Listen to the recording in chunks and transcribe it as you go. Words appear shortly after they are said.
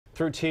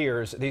Through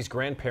tears, these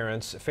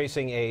grandparents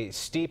facing a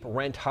steep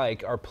rent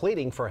hike are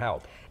pleading for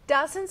help.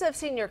 Dozens of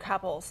senior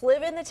couples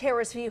live in the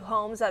Terrace View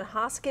homes on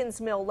Hoskins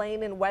Mill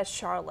Lane in West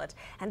Charlotte,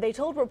 and they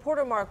told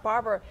reporter Mark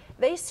Barber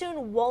they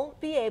soon won't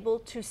be able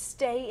to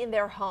stay in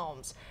their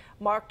homes.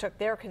 Mark took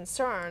their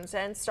concerns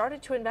and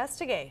started to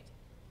investigate.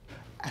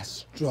 I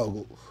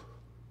struggle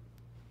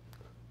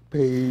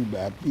paying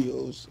my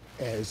bills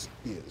as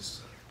is.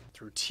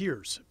 Through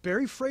tears,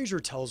 Barry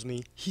Frazier tells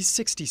me he's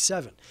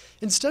 67.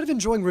 Instead of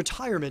enjoying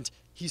retirement,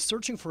 he's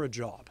searching for a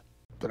job.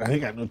 But I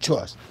ain't got no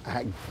choice.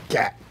 I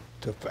got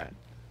to find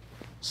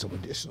some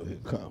additional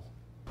income.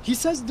 He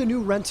says the new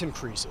rent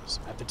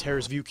increases at the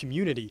Terrace View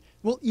community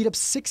will eat up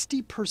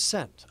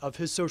 60% of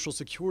his Social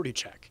Security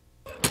check.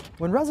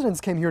 When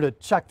residents came here to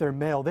check their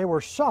mail, they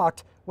were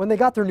shocked when they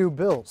got their new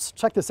bills.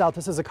 Check this out.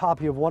 This is a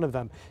copy of one of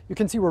them. You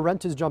can see where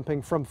rent is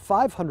jumping from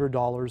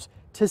 $500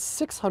 to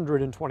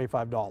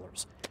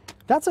 $625.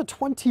 That's a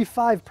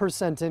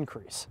 25%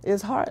 increase.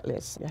 It's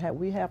heartless.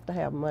 We have to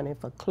have money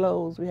for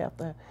clothes. We have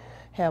to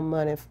have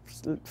money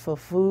for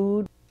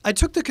food. I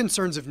took the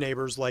concerns of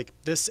neighbors like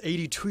this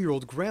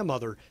 82-year-old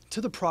grandmother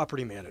to the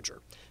property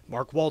manager.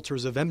 Mark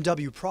Walters of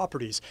MW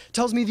Properties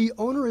tells me the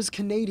owner is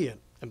Canadian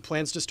and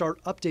plans to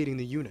start updating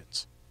the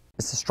units.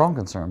 It's a strong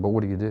concern, but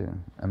what do you do?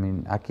 I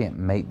mean, I can't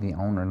make the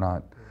owner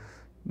not,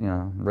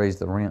 raise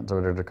the rent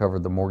or to cover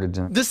the mortgage.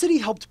 The city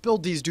helped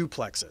build these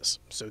duplexes,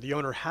 so the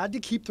owner had to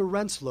keep the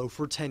rents low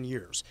for 10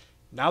 years.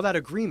 Now that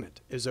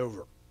agreement is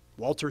over.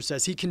 Walters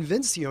says he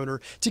convinced the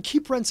owner to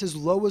keep rents as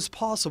low as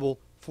possible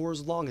for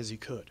as long as he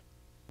could.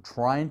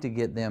 Trying to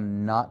get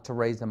them not to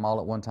raise them all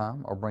at one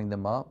time or bring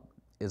them up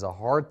is a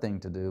hard thing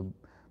to do,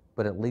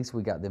 but at least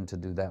we got them to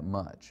do that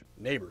much.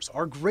 Neighbors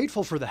are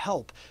grateful for the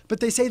help,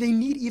 but they say they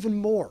need even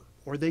more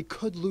or they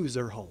could lose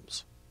their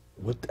homes.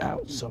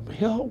 Without some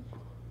help,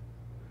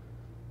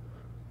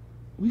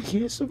 we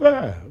can't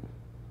survive.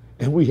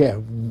 And we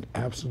have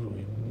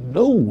absolutely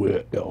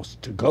nowhere else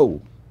to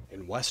go.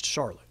 In West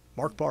Charlotte,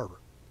 Mark Barber,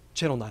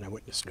 Channel 9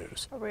 Eyewitness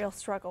News. A real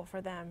struggle for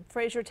them.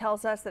 Frazier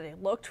tells us that they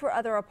looked for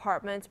other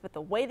apartments, but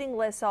the waiting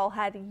lists all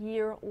had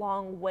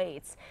year-long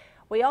waits.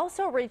 We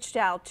also reached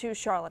out to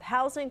Charlotte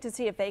Housing to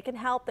see if they can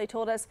help. They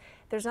told us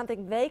there's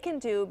nothing they can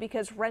do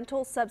because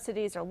rental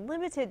subsidies are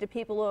limited to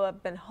people who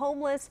have been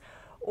homeless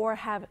or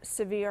have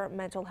severe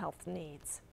mental health needs.